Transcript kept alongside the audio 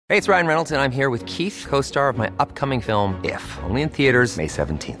Hey, it's Ryan Reynolds, and I'm here with Keith, co-star of my upcoming film, If, only in theaters May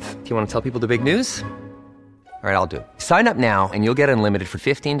 17th. Do you want to tell people the big news? All right, I'll do it. Sign up now and you'll get unlimited for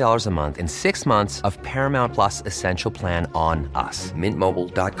 $15 a month and 6 months of Paramount Plus Essential Plan on us.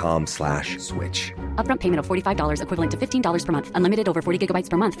 MintMobile.com/switch. Upfront payment of $45 equivalent to $15 per month. Unlimited over 40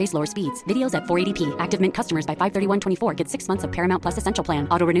 gigabytes per month. Face lower speeds. Videos at 480p. Active Mint customers by 531.24 get 6 months of Paramount Plus Essential Plan.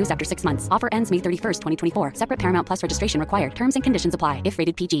 Auto renews after 6 months. Offer ends May 31st, 2024. Separate Paramount Plus registration required. Terms and conditions apply if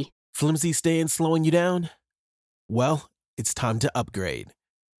rated PG. Flimsy staying slowing you down? Well, it's time to upgrade.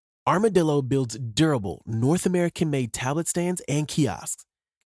 Armadillo builds durable, North American-made tablet stands and kiosks.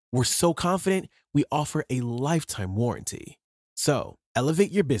 We're so confident, we offer a lifetime warranty. So,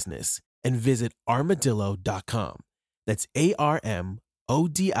 elevate your business and visit armadillo.com. That's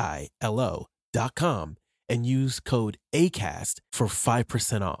ARMODILO.com and use code ACAST for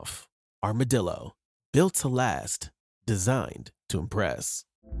 5% off. Armadillo, built to last, designed to impress.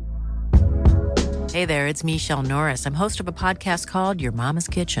 Hey there, it's Michelle Norris. I'm host of a podcast called Your Mama's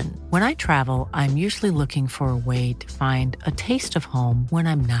Kitchen. When I travel, I'm usually looking for a way to find a taste of home when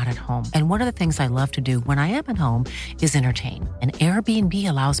I'm not at home. And one of the things I love to do when I am at home is entertain. And Airbnb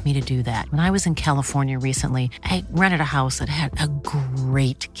allows me to do that. When I was in California recently, I rented a house that had a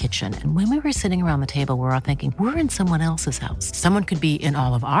great kitchen. And when we were sitting around the table, we were all thinking, we're in someone else's house. Someone could be in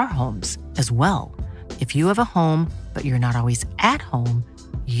all of our homes as well. If you have a home, but you're not always at home,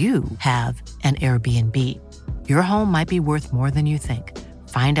 you have an Airbnb. Your home might be worth more than you think.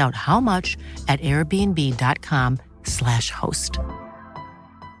 Find out how much at airbnb.com/host.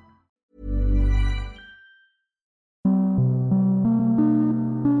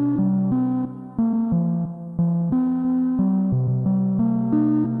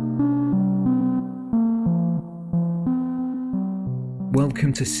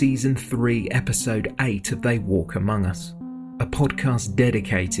 Welcome to Season 3, Episode 8 of They Walk Among Us, a podcast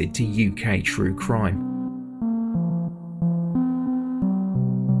dedicated to UK true crime.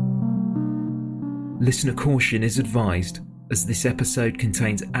 Listener caution is advised, as this episode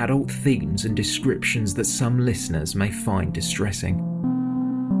contains adult themes and descriptions that some listeners may find distressing.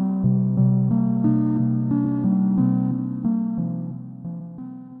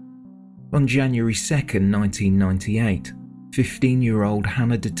 On January 2nd, 1998, 15-year-old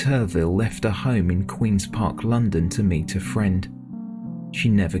Hannah de Turville left her home in Queen's Park, London to meet a friend. She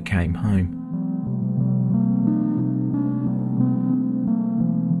never came home.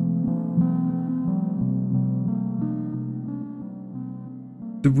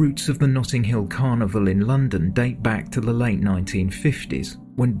 The roots of the Notting Hill Carnival in London date back to the late 1950s,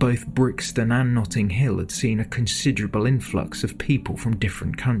 when both Brixton and Notting Hill had seen a considerable influx of people from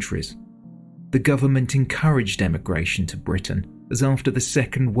different countries. The government encouraged emigration to Britain, as after the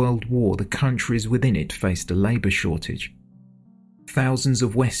Second World War the countries within it faced a labour shortage. Thousands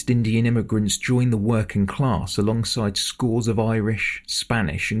of West Indian immigrants joined the working class alongside scores of Irish,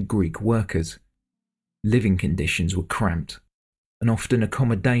 Spanish and Greek workers. Living conditions were cramped, and often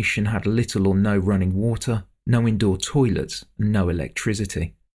accommodation had little or no running water, no indoor toilets and no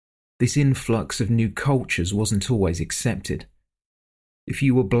electricity. This influx of new cultures wasn't always accepted. If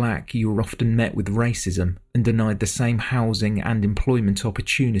you were black, you were often met with racism and denied the same housing and employment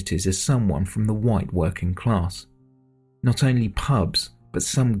opportunities as someone from the white working class. Not only pubs, but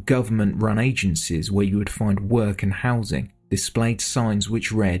some government-run agencies where you would find work and housing displayed signs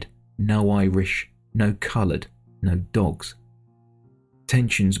which read, "No Irish, no coloured, no dogs."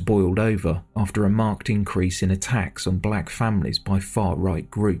 Tensions boiled over after a marked increase in attacks on black families by far-right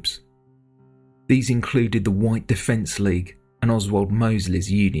groups. These included the White Defence League and Oswald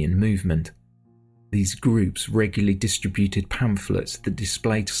Mosley's union movement. These groups regularly distributed pamphlets that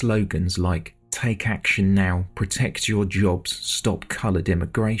displayed slogans like "Take action now, protect your jobs, stop coloured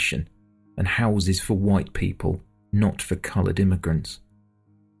immigration," and "Houses for white people, not for coloured immigrants."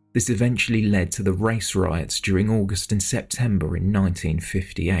 This eventually led to the race riots during August and September in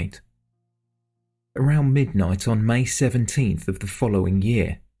 1958. Around midnight on May 17th of the following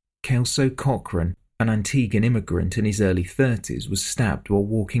year, Kelso Cochran, an Antiguan immigrant in his early 30s, was stabbed while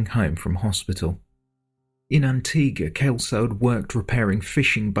walking home from hospital. In Antigua, Kelso had worked repairing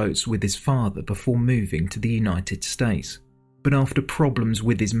fishing boats with his father before moving to the United States. But after problems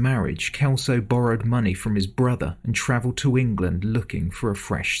with his marriage, Kelso borrowed money from his brother and travelled to England looking for a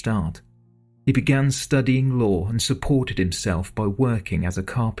fresh start. He began studying law and supported himself by working as a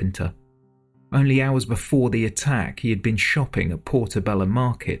carpenter. Only hours before the attack, he had been shopping at Portobello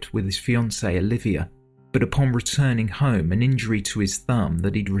Market with his fiancée Olivia, but upon returning home, an injury to his thumb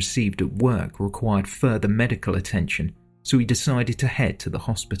that he'd received at work required further medical attention, so he decided to head to the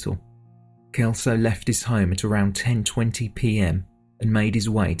hospital. Kelso left his home at around 10:20 p.m and made his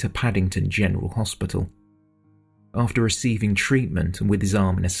way to Paddington General Hospital. After receiving treatment and with his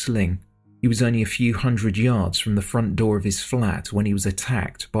arm in a sling, he was only a few hundred yards from the front door of his flat when he was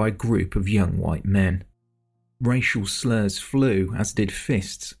attacked by a group of young white men. Racial slurs flew, as did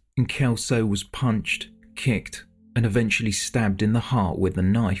fists, and Kelso was punched, kicked, and eventually stabbed in the heart with a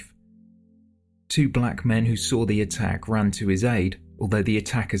knife. 2 black men who saw the attack ran to his aid, although the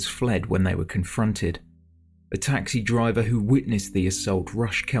attackers fled when they were confronted. A taxi driver who witnessed the assault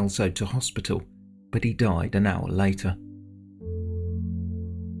rushed Kelso to hospital, but he died an hour later.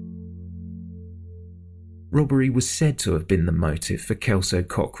 Robbery was said to have been the motive for Kelso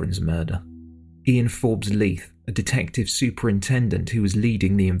Cochran's murder. Ian Forbes Leith, a detective superintendent who was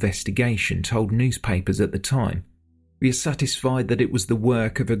leading the investigation, told newspapers at the time, "We are satisfied that it was the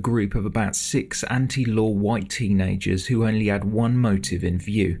work of a group of about 6 anti-law white teenagers who only had one motive in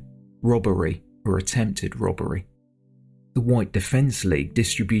view: robbery or attempted robbery." The White Defence League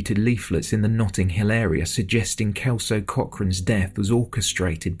distributed leaflets in the Notting Hill area suggesting Kelso Cochran's death was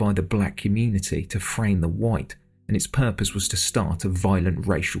orchestrated by the black community to frame the white, and its purpose was to start a violent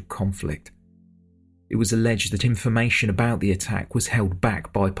racial conflict. It was alleged that information about the attack was held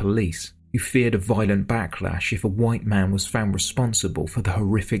back by police, who feared a violent backlash if a white man was found responsible for the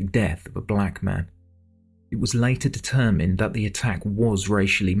horrific death of a black man. It was later determined that the attack was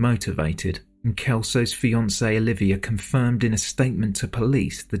racially motivated, and Kelso's fiancée Olivia confirmed in a statement to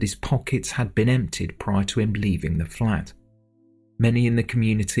police that his pockets had been emptied prior to him leaving the flat. Many in the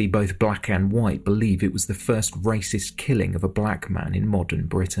community, both black and white, believe it was the first racist killing of a black man in modern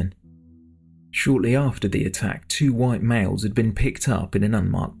Britain. Shortly after the attack, 2 white males had been picked up in an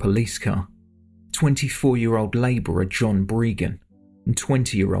unmarked police car: 24-year-old labourer John Bregan and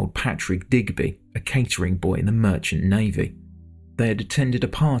 20-year-old Patrick Digby, a catering boy in the Merchant Navy. They had attended a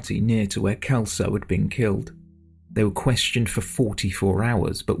party near to where Kelso had been killed. They were questioned for 44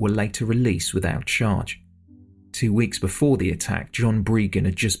 hours but were later released without charge. 2 weeks before the attack, John Bregan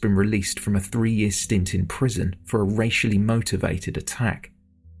had just been released from a 3-year stint in prison for a racially motivated attack.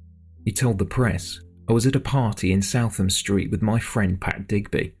 He told the press, "I was at a party in Southam Street with my friend Pat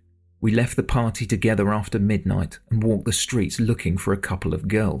Digby. We left the party together after midnight and walked the streets looking for a couple of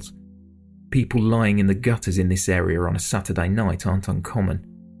girls. People lying in the gutters in this area on a Saturday night aren't uncommon.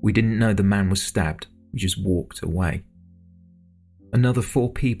 We didn't know the man was stabbed. We just walked away." Another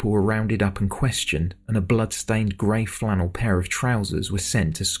 4 people were rounded up and questioned, and a blood-stained grey flannel pair of trousers were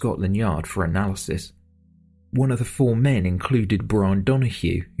sent to Scotland Yard for analysis. One of the 4 men included Brian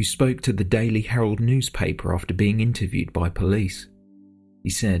Donahue, who spoke to the Daily Herald newspaper after being interviewed by police. He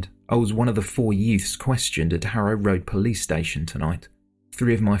said, "I was one of the 4 youths questioned at Harrow Road Police Station tonight.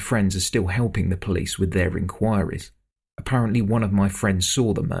 3 of my friends are still helping the police with their inquiries. Apparently one of my friends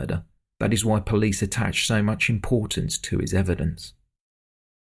saw the murder. That is why police attach so much importance to his evidence."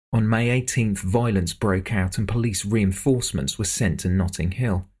 On May 18th, violence broke out and police reinforcements were sent to Notting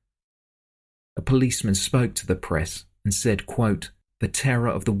Hill. A policeman spoke to the press and said, quote, "The terror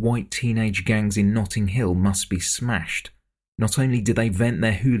of the white teenage gangs in Notting Hill must be smashed. Not only do they vent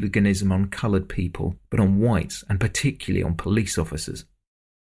their hooliganism on coloured people, but on whites and particularly on police officers."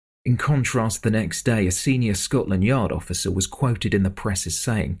 In contrast, the next day, a senior Scotland Yard officer was quoted in the press as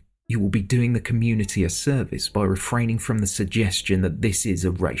saying, "You will be doing the community a service by refraining from the suggestion that this is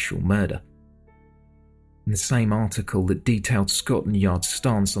a racial murder." In the same article that detailed Scotland Yard's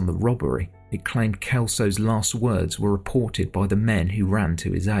stance on the robbery, it claimed Kelso's last words were reported by the men who ran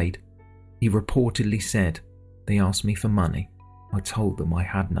to his aid. He reportedly said, "They asked me for money. I told them I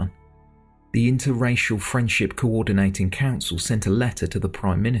had none." The Interracial Friendship Coordinating Council sent a letter to the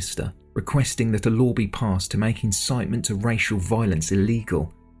Prime Minister requesting that a law be passed to make incitement to racial violence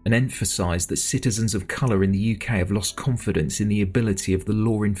illegal, and emphasised that citizens of colour in the UK have lost confidence in the ability of the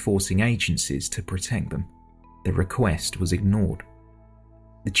law-enforcing agencies to protect them. The request was ignored.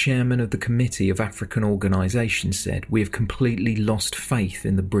 The chairman of the Committee of African Organisations said, "We have completely lost faith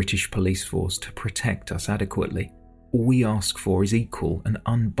in the British police force to protect us adequately. All we ask for is equal and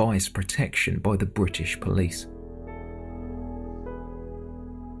unbiased protection by the British police."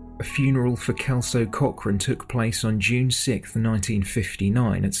 A funeral for Kelso Cochran took place on June 6,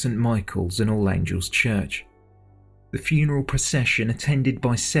 1959 at St Michael's and All Angels Church. The funeral procession, attended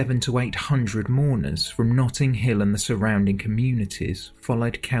by 700 to 800 mourners from Notting Hill and the surrounding communities,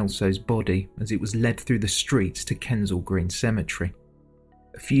 followed Kelso's body as it was led through the streets to Kensal Green Cemetery.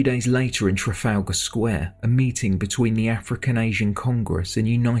 A few days later in Trafalgar Square, a meeting between the African Asian Congress and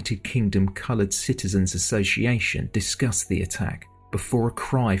United Kingdom Coloured Citizens Association discussed the attack, before a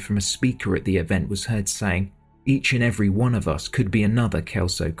cry from a speaker at the event was heard saying, "Each and every one of us could be another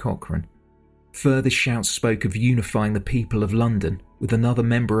Kelso Cochran." Further shouts spoke of unifying the people of London, with another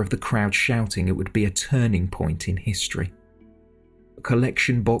member of the crowd shouting it would be a turning point in history. A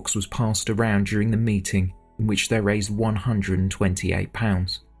collection box was passed around during the meeting, in which they raised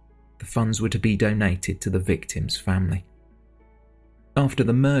 £128. The funds were to be donated to the victim's family. After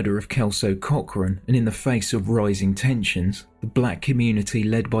the murder of Kelso Cochran, and in the face of rising tensions, the black community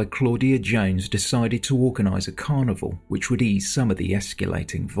led by Claudia Jones decided to organise a carnival which would ease some of the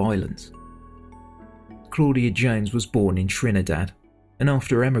escalating violence. Claudia Jones was born in Trinidad, and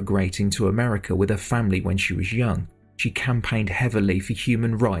after emigrating to America with her family when she was young, she campaigned heavily for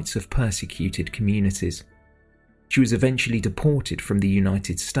human rights of persecuted communities. She was eventually deported from the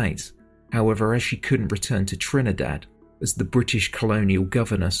United States. However, as she couldn't return to Trinidad, as the British colonial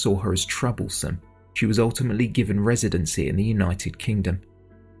governor saw her as troublesome, she was ultimately given residency in the United Kingdom.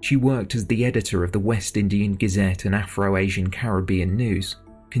 She worked as the editor of the West Indian Gazette and Afro-Asian Caribbean News,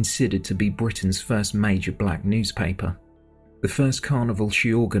 considered to be Britain's first major black newspaper. The first carnival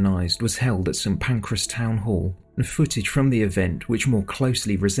she organised was held at St Pancras Town Hall, and footage from the event, which more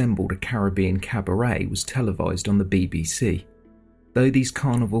closely resembled a Caribbean cabaret, was televised on the BBC. Though these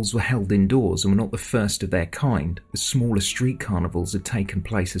carnivals were held indoors and were not the first of their kind, as smaller street carnivals had taken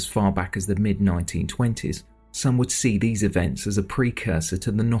place as far back as the mid-1920s, some would see these events as a precursor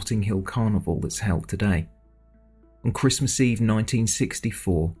to the Notting Hill Carnival that's held today. On Christmas Eve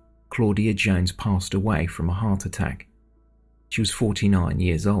 1964, Claudia Jones passed away from a heart attack. She was 49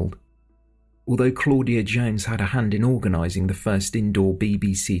 years old. Although Claudia Jones had a hand in organising the first indoor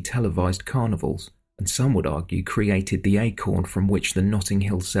BBC televised carnivals, and some would argue created the acorn from which the Notting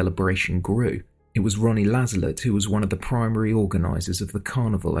Hill celebration grew, it was Ronnie Laslett who was one of the primary organisers of the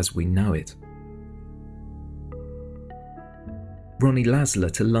carnival as we know it. Ronnie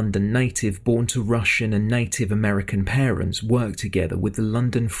Laslett, a London native born to Russian and Native American parents, worked together with the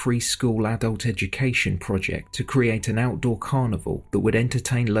London Free School Adult Education Project to create an outdoor carnival that would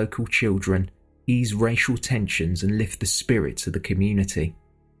entertain local children, ease racial tensions and lift the spirits of the community.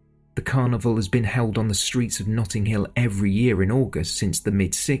 The carnival has been held on the streets of Notting Hill every year in August since the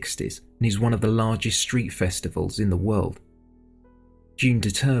mid-60s and is one of the largest street festivals in the world. June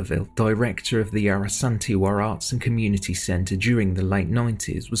de Turville, director of the Arasantiwa Arts and Community Centre during the late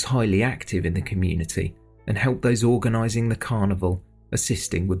 90s, was highly active in the community and helped those organising the carnival,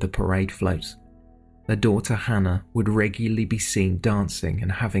 assisting with the parade floats. Her daughter Hannah would regularly be seen dancing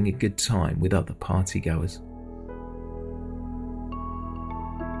and having a good time with other partygoers.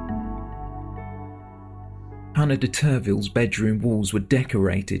 Hannah de Turville's bedroom walls were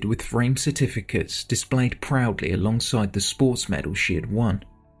decorated with framed certificates displayed proudly alongside the sports medals she had won.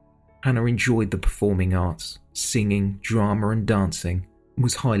 Hannah enjoyed the performing arts, singing, drama and dancing, and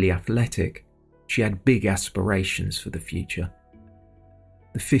was highly athletic. She had big aspirations for the future.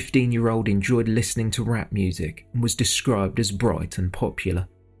 The 15-year-old enjoyed listening to rap music and was described as bright and popular.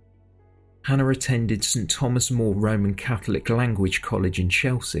 Hannah attended St Thomas More Roman Catholic Language College in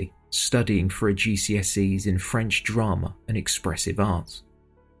Chelsea, studying for her GCSEs in French drama and expressive arts.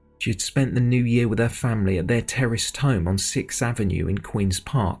 She had spent the new year with her family at their terraced home on 6th Avenue in Queen's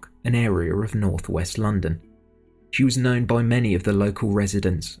Park, an area of northwest London. She was known by many of the local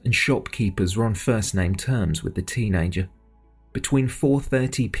residents, and shopkeepers were on first-name terms with the teenager. Between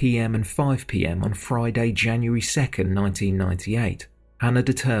 4:30 p.m. and 5 p.m. on Friday, January 2nd, 1998, Hannah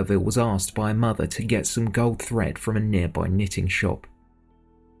de Turville was asked by a mother to get some gold thread from a nearby knitting shop.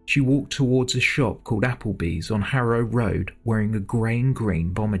 She walked towards a shop called Applebee's on Harrow Road wearing a grey and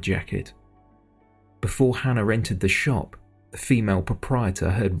green bomber jacket. Before Hannah entered the shop, the female proprietor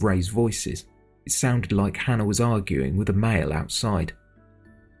heard raised voices. It sounded like Hannah was arguing with a male outside.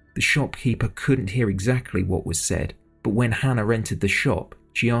 The shopkeeper couldn't hear exactly what was said, but when Hannah entered the shop,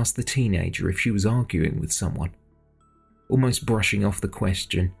 she asked the teenager if she was arguing with someone. Almost brushing off the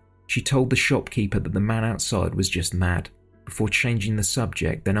question, she told the shopkeeper that the man outside was just mad, before changing the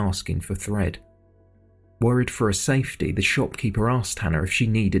subject then asking for thread. Worried for her safety, the shopkeeper asked Hannah if she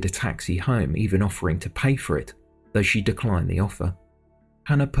needed a taxi home, even offering to pay for it, though she declined the offer.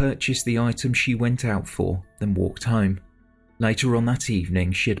 Hannah purchased the item she went out for, then walked home. Later on that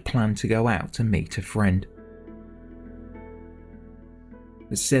evening, she had planned to go out to meet a friend.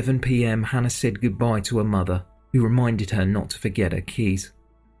 At 7 p.m, Hannah said goodbye to her mother, who reminded her not to forget her keys.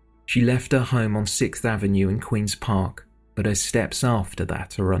 She left her home on 6th Avenue in Queen's Park, but her steps after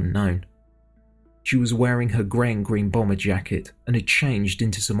that are unknown. She was wearing her grey and green bomber jacket and had changed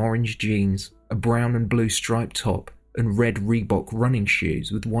into some orange jeans, a brown and blue striped top, and red Reebok running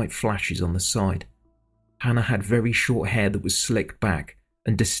shoes with white flashes on the side. Hannah had very short hair that was slicked back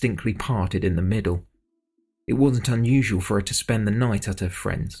and distinctly parted in the middle. It wasn't unusual for her to spend the night at her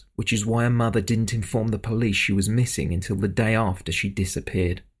friend's, which is why her mother didn't inform the police she was missing until the day after she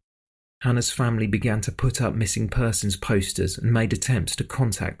disappeared. Hannah's family began to put up missing persons posters and made attempts to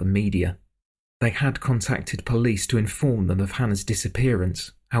contact the media. They had contacted police to inform them of Hannah's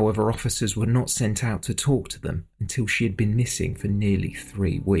disappearance. However, officers were not sent out to talk to them until she had been missing for nearly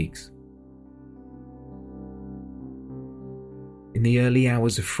 3 weeks. In the early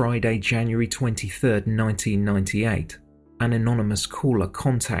hours of Friday, January 23, 1998, an anonymous caller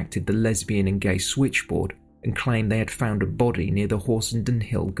contacted the lesbian and gay switchboard and claimed they had found a body near the Horsenden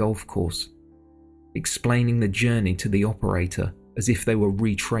Hill golf course. Explaining the journey to the operator as if they were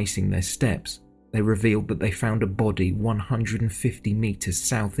retracing their steps, they revealed that they found a body 150 metres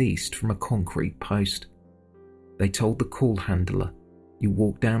southeast from a concrete post. They told the call handler, "You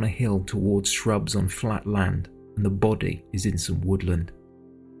walk down a hill towards shrubs on flat land, and the body is in some woodland."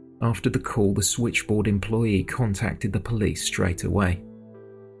 After the call, the switchboard employee contacted the police straight away.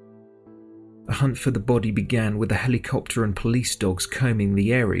 A hunt for the body began with a helicopter and police dogs combing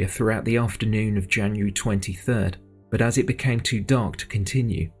the area throughout the afternoon of January 23rd, but as it became too dark to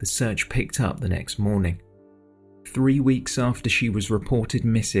continue, the search picked up the next morning. 3 weeks after she was reported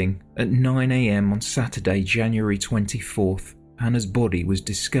missing, at 9 a.m. on Saturday, January 24th, Hannah's body was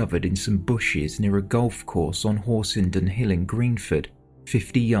discovered in some bushes near a golf course on Horsenden Hill in Greenford,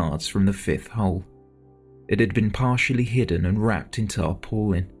 50 yards from the 5th hole. It had been partially hidden and wrapped in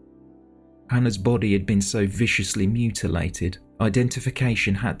tarpaulin. Hannah's body had been so viciously mutilated,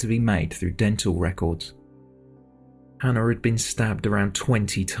 identification had to be made through dental records. Hannah had been stabbed around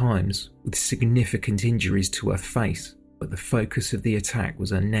 20 times, with significant injuries to her face, but the focus of the attack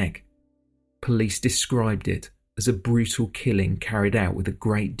was her neck. Police described it as a brutal killing carried out with a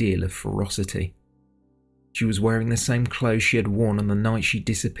great deal of ferocity. She was wearing the same clothes she had worn on the night she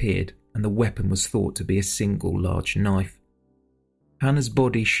disappeared, and the weapon was thought to be a single large knife. Hannah's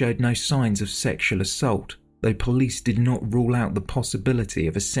body showed no signs of sexual assault, though police did not rule out the possibility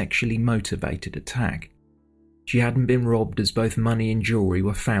of a sexually motivated attack. She hadn't been robbed, as both money and jewellery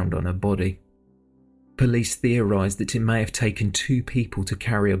were found on her body. Police theorised that it may have taken 2 people to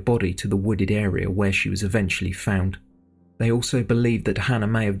carry a body to the wooded area where she was eventually found. They also believed that Hannah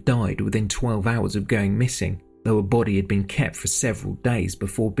may have died within 12 hours of going missing, though her body had been kept for several days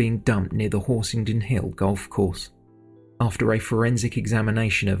before being dumped near the Horsenden Hill golf course. After a forensic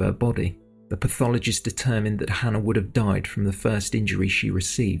examination of her body, the pathologist determined that Hannah would have died from the first injury she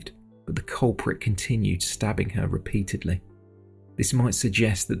received, but the culprit continued stabbing her repeatedly. This might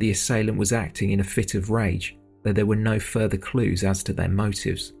suggest that the assailant was acting in a fit of rage, though there were no further clues as to their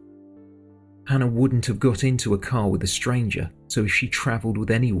motives. Hannah wouldn't have got into a car with a stranger, so if she travelled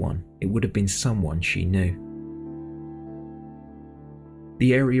with anyone, it would have been someone she knew.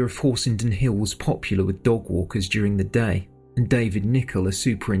 The area of Horsenden Hill was popular with dog walkers during the day, and David Nicol, a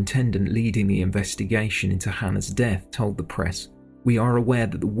superintendent leading the investigation into Hannah's death, told the press, "We are aware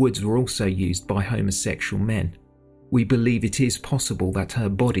that the woods were also used by homosexual men. We believe it is possible that her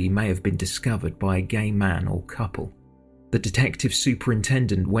body may have been discovered by a gay man or couple." The detective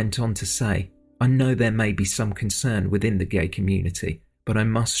superintendent went on to say, "I know there may be some concern within the gay community, but I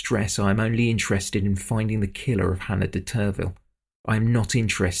must stress I am only interested in finding the killer of Hannah de Turville. I am not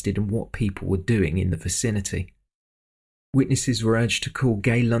interested in what people were doing in the vicinity." Witnesses were urged to call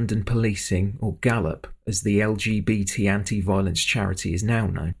Gay London Policing, or Gallup, as the LGBT anti-violence charity is now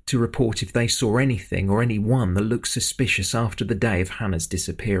known, to report if they saw anything or anyone that looked suspicious after the day of Hannah's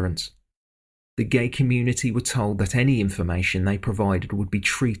disappearance. The gay community were told that any information they provided would be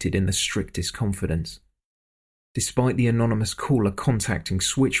treated in the strictest confidence. Despite the anonymous caller contacting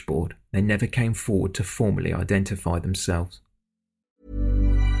Switchboard, they never came forward to formally identify themselves.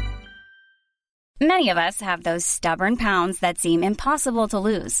 Many of us have those stubborn pounds that seem impossible to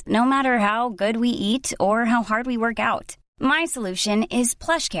lose, no matter how good we eat or how hard we work out. My solution is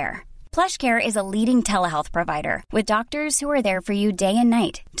PlushCare. PlushCare is a leading telehealth provider with doctors who are there for you day and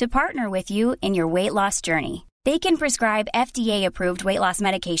night to partner with you in your weight loss journey. They can prescribe FDA-approved weight loss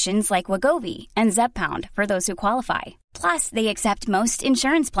medications like Wegovy and Zepbound for those who qualify. Plus, they accept most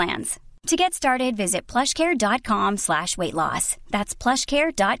insurance plans. To get started, visit plushcare.com/weightloss. That's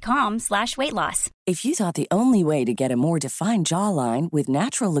plushcare.com/weightloss. If you thought the only way to get a more defined jawline with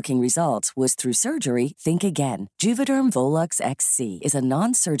natural-looking results was through surgery, think again. Juvederm Volux XC is a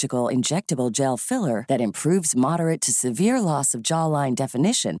non-surgical injectable gel filler that improves moderate to severe loss of jawline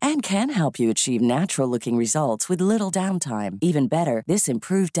definition and can help you achieve natural-looking results with little downtime. Even better, this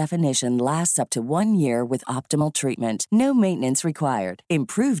improved definition lasts up to 1 year with optimal treatment. No maintenance required.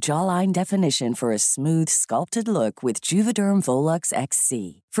 Improve jawline definition for a smooth, sculpted look with Juvederm Volux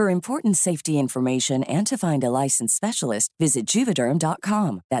XC. For important safety information and to find a licensed specialist, visit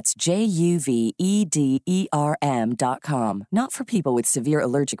Juvederm.com. That's JUVEDERM.com. Not for people with severe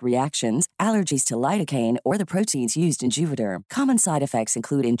allergic reactions, allergies to lidocaine, or the proteins used in Juvederm. Common side effects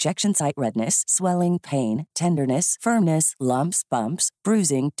include injection site redness, swelling, pain, tenderness, firmness, lumps, bumps,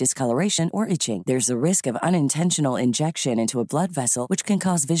 bruising, discoloration, or itching. There's a risk of unintentional injection into a blood vessel, which can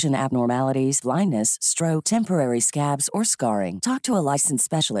cause vision abnormalities, blindness, stroke, temporary scabs, or scarring. Talk to a licensed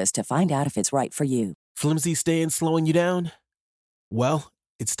specialist to find out if it's right for you. Flimsy staying slowing you down? Well,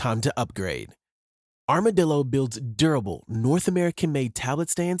 it's time to upgrade. Armadillo builds durable, North American-made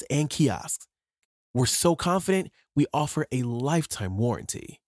tablet stands and kiosks. We're so confident we offer a lifetime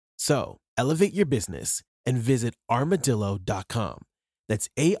warranty. So, elevate your business and visit armadillo.com. That's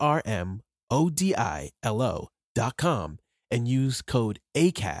ARMODILO.com and use code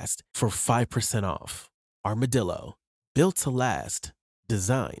ACAST for 5% off. Armadillo, built to last.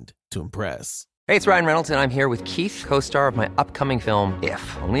 Designed to impress. Hey, it's Ryan Reynolds, and I'm here with Keith, co-star of my upcoming film,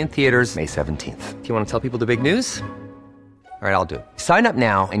 If, only in theaters May 17th. Do you want to tell people the big news? All right, I'll do it. Sign up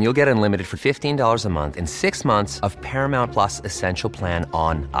now and you'll get unlimited for $15 a month and 6 months of Paramount Plus Essential Plan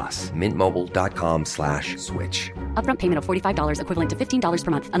on us. MintMobile.com/switch. Upfront payment of $45 equivalent to $15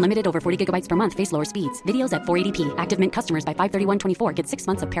 per month. Unlimited over 40 gigabytes per month. Face lower speeds. Videos at 480p. Active Mint customers by 531.24 get 6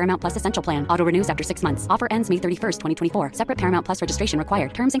 months of Paramount Plus Essential Plan. Auto renews after 6 months. Offer ends May 31st, 2024. Separate Paramount Plus registration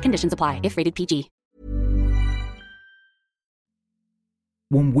required. Terms and conditions apply if rated PG.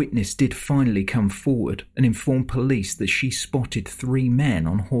 One witness did finally come forward and inform police that she spotted 3 men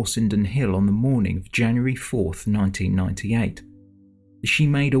on Horsenden Hill on the morning of January 4th, 1998. As she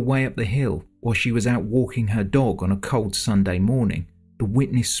made her way up the hill while she was out walking her dog on a cold Sunday morning, the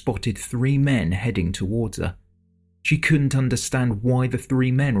witness spotted 3 men heading towards her. She couldn't understand why the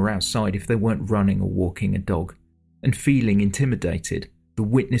 3 men were outside if they weren't running or walking a dog, and feeling intimidated, the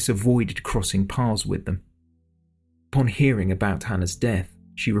witness avoided crossing paths with them. Upon hearing about Hannah's death,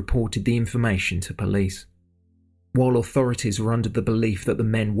 she reported the information to police. While authorities were under the belief that the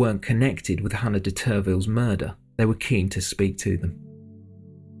men weren't connected with Hannah de Turville's murder, they were keen to speak to them.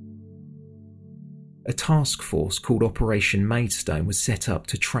 A task force called Operation Maidstone was set up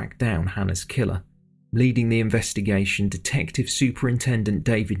to track down Hannah's killer. Leading the investigation, Detective Superintendent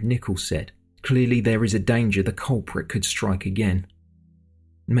David Nichols said, "Clearly there is a danger the culprit could strike again."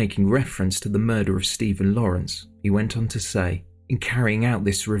 Making reference to the murder of Stephen Lawrence, he went on to say, "In carrying out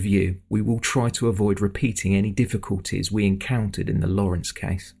this review, we will try to avoid repeating any difficulties we encountered in the Lawrence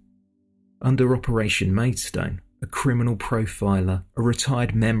case." Under Operation Maidstone, a criminal profiler, a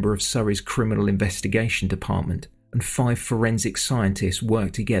retired member of Surrey's Criminal Investigation Department, and 5 forensic scientists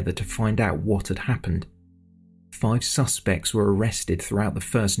worked together to find out what had happened. 5 suspects were arrested throughout the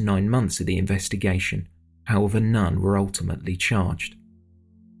first 9 months of the investigation, however none were ultimately charged.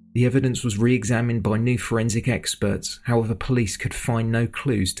 The evidence was re-examined by new forensic experts, however police could find no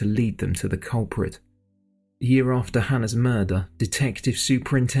clues to lead them to the culprit. A year after Hannah's murder, Detective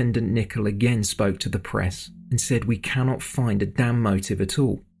Superintendent Nicholl again spoke to the press and said, "We cannot find a damn motive at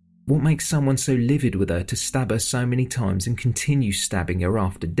all. What makes someone so livid with her to stab her so many times and continue stabbing her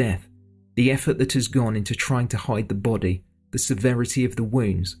after death? The effort that has gone into trying to hide the body, the severity of the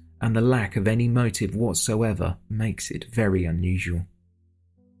wounds, and the lack of any motive whatsoever makes it very unusual."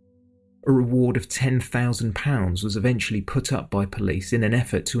 A reward of £10,000 was eventually put up by police in an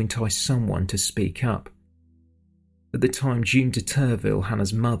effort to entice someone to speak up. At the time, June de Turville,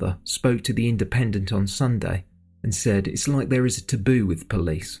 Hannah's mother, spoke to The Independent on Sunday and said, "It's like there is a taboo with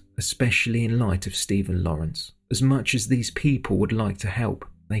police, especially in light of Stephen Lawrence. As much as these people would like to help,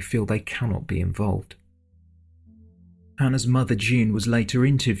 they feel they cannot be involved." Hannah's mother, June, was later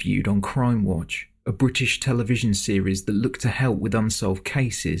interviewed on Crime Watch, a British television series that looked to help with unsolved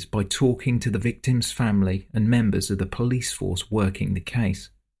cases by talking to the victim's family and members of the police force working the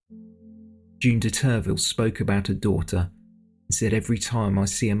case. June de Turville spoke about her daughter and said, "Every time I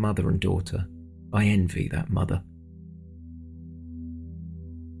see a mother and daughter, I envy that mother."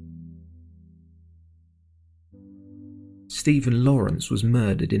 Stephen Lawrence was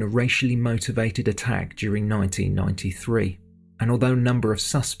murdered in a racially motivated attack during 1993, and although a number of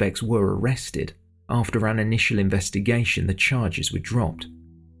suspects were arrested, after an initial investigation the charges were dropped.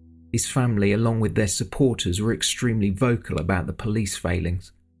 His family, along with their supporters, were extremely vocal about the police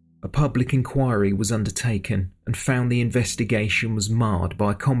failings. A public inquiry was undertaken and found the investigation was marred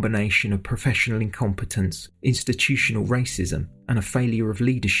by a combination of professional incompetence, institutional racism, and a failure of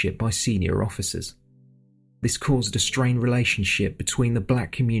leadership by senior officers. This caused a strained relationship between the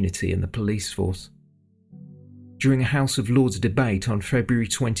black community and the police force. During a House of Lords debate on February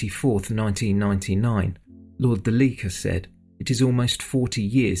 24, 1999, Lord Dalika said, It is almost 40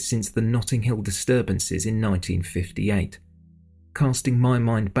 years since the Notting Hill disturbances in 1958. Casting my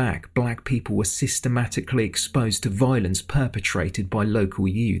mind back, black people were systematically exposed to violence perpetrated by local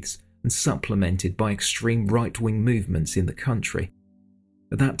youths and supplemented by extreme right-wing movements in the country.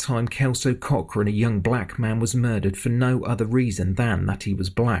 At that time, Kelso Cochran, a young black man, was murdered for no other reason than that he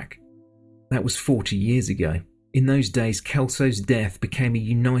was black. That was 40 years ago. In those days, Kelso's death became a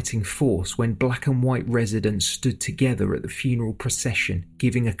uniting force when black and white residents stood together at the funeral procession,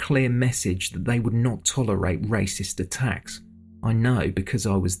 giving a clear message that they would not tolerate racist attacks. I know because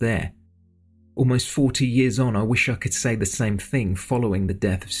I was there. Almost 40 years on, I wish I could say the same thing following the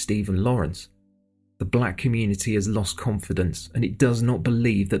death of Stephen Lawrence. The black community has lost confidence, and it does not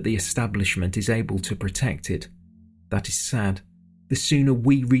believe that the establishment is able to protect it. That is sad. The sooner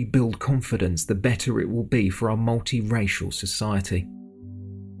we rebuild confidence, the better it will be for our multiracial society.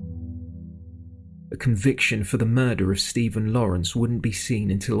 A conviction for the murder of Stephen Lawrence wouldn't be seen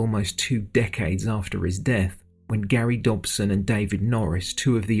until almost 2 decades after his death, when Gary Dobson and David Norris,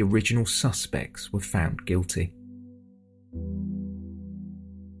 2 of the original suspects, were found guilty.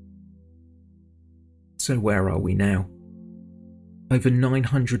 So where are we now? Over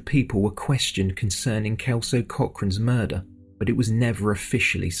 900 people were questioned concerning Kelso Cochran's murder, but it was never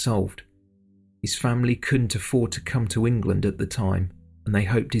officially solved. His family couldn't afford to come to England at the time, and they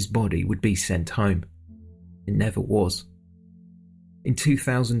hoped his body would be sent home. It never was. In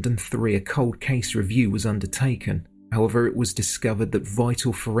 2003, a cold case review was undertaken. However, it was discovered that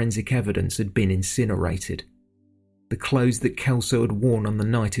vital forensic evidence had been incinerated. The clothes that Kelso had worn on the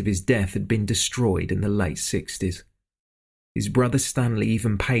night of his death had been destroyed in the late 60s. His brother Stanley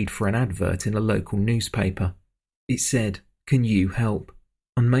even paid for an advert in a local newspaper. It said, "Can you help?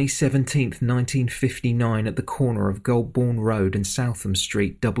 On May 17, 1959, at the corner of Goldbourne Road and Southam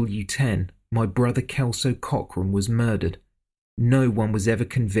Street, W10, my brother Kelso Cochran was murdered. No one was ever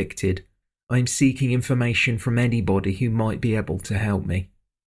convicted. I am seeking information from anybody who might be able to help me."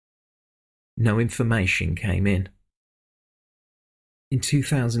 No information came in. In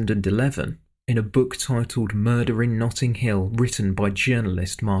 2011, in a book titled Murder in Notting Hill, written by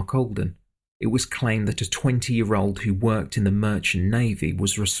journalist Mark Alden, it was claimed that a 20-year-old who worked in the Merchant Navy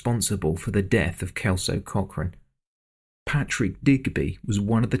was responsible for the death of Kelso Cochran. Patrick Digby was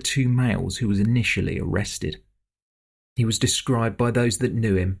one of the 2 males who was initially arrested. He was described by those that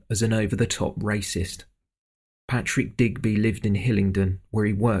knew him as an over-the-top racist. Patrick Digby lived in Hillingdon, where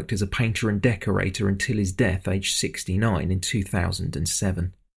he worked as a painter and decorator until his death aged 69 in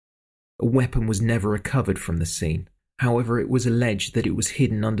 2007. A weapon was never recovered from the scene. However, it was alleged that it was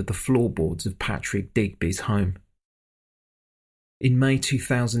hidden under the floorboards of Patrick Digby's home. In May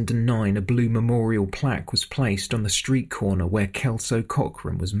 2009, a blue memorial plaque was placed on the street corner where Kelso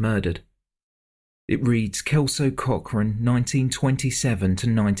Cochran was murdered. It reads, "Kelso Cochran, 1927 to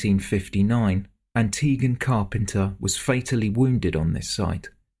 1959. Antiguan carpenter, was fatally wounded on this site.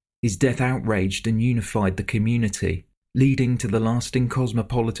 His death outraged and unified the community, leading to the lasting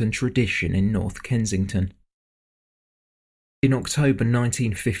cosmopolitan tradition in North Kensington." In October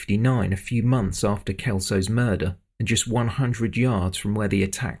 1959, a few months after Kelso's murder, and just 100 yards from where the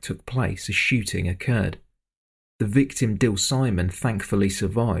attack took place, a shooting occurred. The victim, Dill Simon, thankfully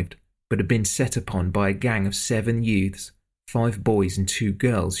survived, but had been set upon by a gang of 7 youths, 5 boys and 2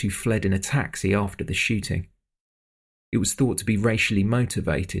 girls who fled in a taxi after the shooting. It was thought to be racially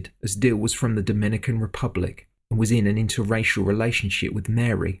motivated, as Dill was from the Dominican Republic and was in an interracial relationship with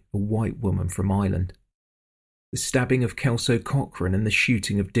Mary, a white woman from Ireland. The stabbing of Kelso Cochran and the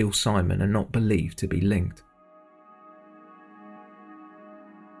shooting of Dill Simon are not believed to be linked.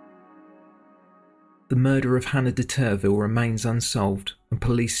 The murder of Hannah de Turville remains unsolved, and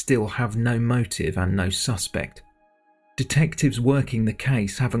police still have no motive and no suspect. Detectives working the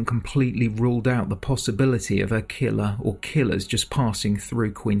case haven't completely ruled out the possibility of her killer or killers just passing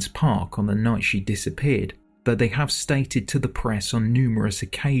through Queen's Park on the night she disappeared, though they have stated to the press on numerous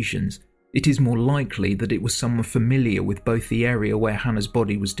occasions it is more likely that it was someone familiar with both the area where Hannah's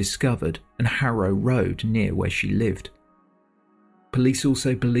body was discovered and Harrow Road near where she lived. Police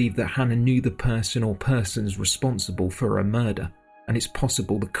also believe that Hannah knew the person or persons responsible for her murder, and it's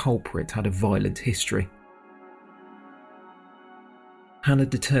possible the culprit had a violent history. Hannah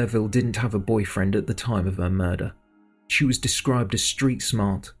de Turville didn't have a boyfriend at the time of her murder. She was described as street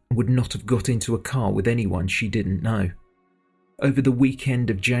smart and would not have got into a car with anyone she didn't know. Over the weekend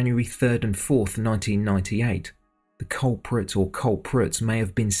of January 3rd and 4th, 1998, the culprit or culprits may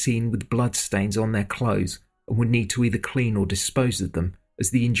have been seen with bloodstains on their clothes and would need to either clean or dispose of them, as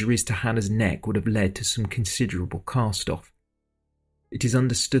the injuries to Hannah's neck would have led to some considerable cast-off. It is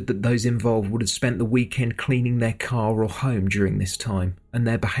understood that those involved would have spent the weekend cleaning their car or home during this time, and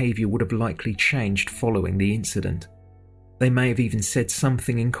their behaviour would have likely changed following the incident. They may have even said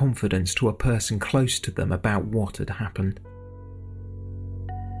something in confidence to a person close to them about what had happened.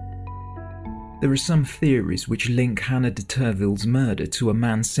 There are some theories which link Hannah de Turville's murder to a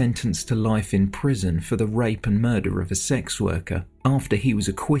man sentenced to life in prison for the rape and murder of a sex worker after he was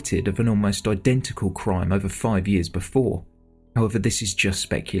acquitted of an almost identical crime over 5 years before. However, this is just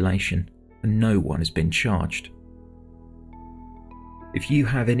speculation, and no one has been charged. If you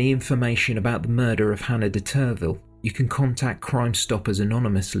have any information about the murder of Hannah de Turville, you can contact Crime Stoppers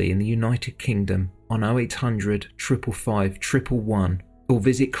anonymously in the United Kingdom on 0800 555 111 or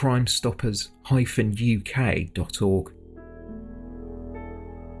visit crimestoppers-uk.org.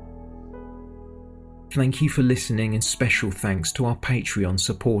 Thank you for listening, and special thanks to our Patreon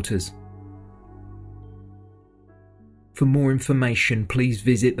supporters. For more information, please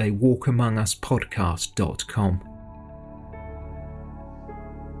visit theywalkamonguspodcast.com.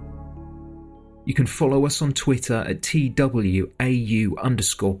 You can follow us on Twitter at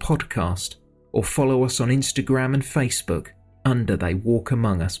TWAU_podcast or follow us on Instagram and Facebook under They Walk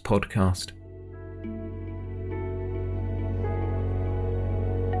Among Us Podcast.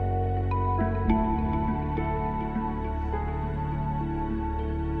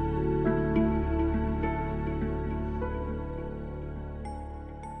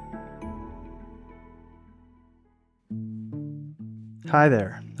 Hi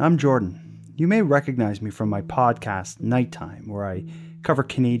there, I'm Jordan. You may recognize me from my podcast, Nighttime, where I cover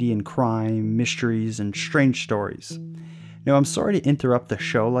Canadian crime, mysteries, and strange stories. Now, I'm sorry to interrupt the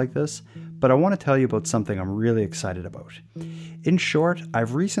show like this, but I want to tell you about something I'm really excited about. In short,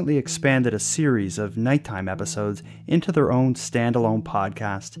 I've recently expanded a series of Nighttime episodes into their own standalone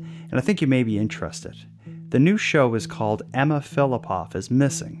podcast, and I think you may be interested. The new show is called Emma Filipov is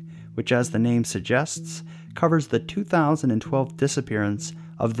Missing, which, as the name suggests, covers the 2012 disappearance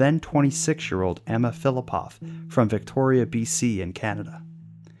of then 26-year-old Emma Filipov from Victoria, BC in Canada.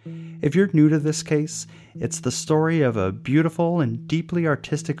 If you're new to this case, it's the story of a beautiful and deeply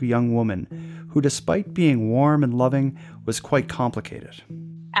artistic young woman who, despite being warm and loving, was quite complicated.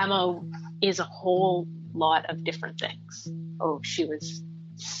 Emma is a whole lot of different things. Oh, she was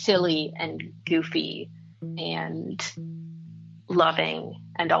silly and goofy and loving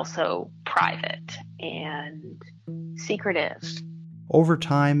and also private and secretive. Over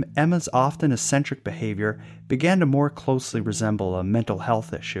time, Emma's often eccentric behavior began to more closely resemble a mental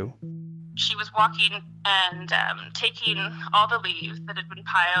health issue. She was walking and taking all the leaves that had been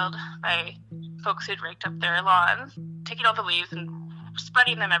piled by folks who'd raked up their lawns, taking all the leaves and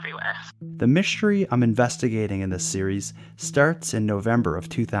spreading them everywhere. The mystery I'm investigating in this series starts in November of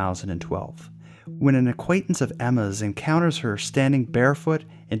 2012, when an acquaintance of Emma's encounters her standing barefoot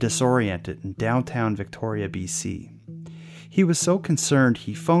and disoriented in downtown Victoria, BC. He was so concerned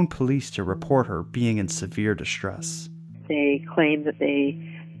he phoned police to report her being in severe distress. They claimed that they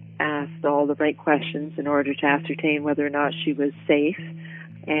asked all the right questions in order to ascertain whether or not she was safe,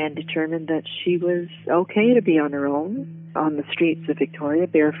 and determined that she was okay to be on her own on the streets of Victoria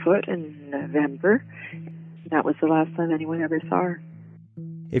barefoot in November. That was the last time anyone ever saw her.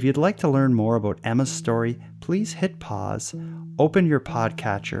 If you'd like to learn more about Emma's story, please hit pause, open your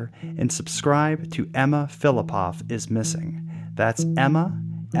podcatcher, and subscribe to Emma Filipov is Missing. That's Emma,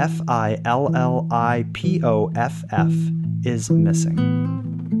 Fillipoff, is missing.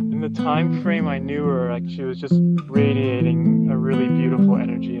 In the time frame I knew her, like, she was just radiating a really beautiful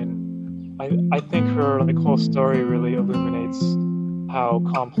energy, and I think her whole story really illuminates how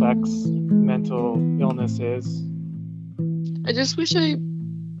complex mental illness is. I just wish I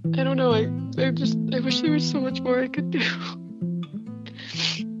don't know, I wish there was so much more I could do.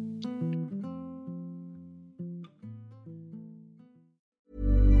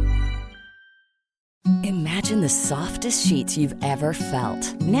 Imagine the softest sheets you've ever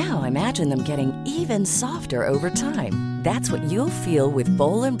felt. Now imagine them getting even softer over time. That's what you'll feel with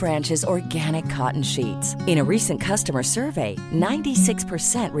Boll & Branch's organic cotton sheets. In a recent customer survey,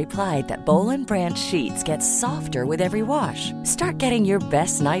 96% replied that Boll & Branch sheets get softer with every wash. Start getting your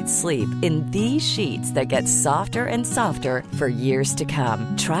best night's sleep in these sheets that get softer and softer for years to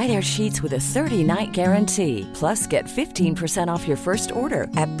come. Try their sheets with a 30-night guarantee. Plus, get 15% off your first order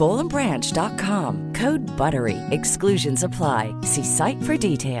at bollandbranch.com. Code BUTTERY. Exclusions apply. See site for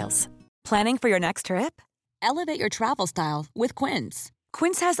details. Planning for your next trip? Elevate your travel style with Quince.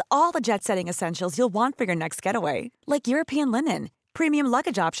 Quince has all the jet-setting essentials you'll want for your next getaway, like European linen, premium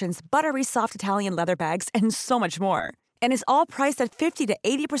luggage options, buttery soft Italian leather bags, and so much more. And is all priced at 50 to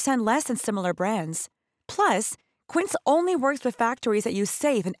 80% less than similar brands. Plus, Quince only works with factories that use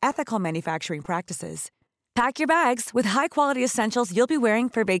safe and ethical manufacturing practices. Pack your bags with high-quality essentials you'll be wearing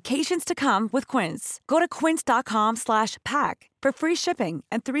for vacations to come with Quince. Go to quince.com/pack for free shipping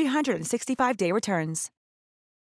and 365-day returns.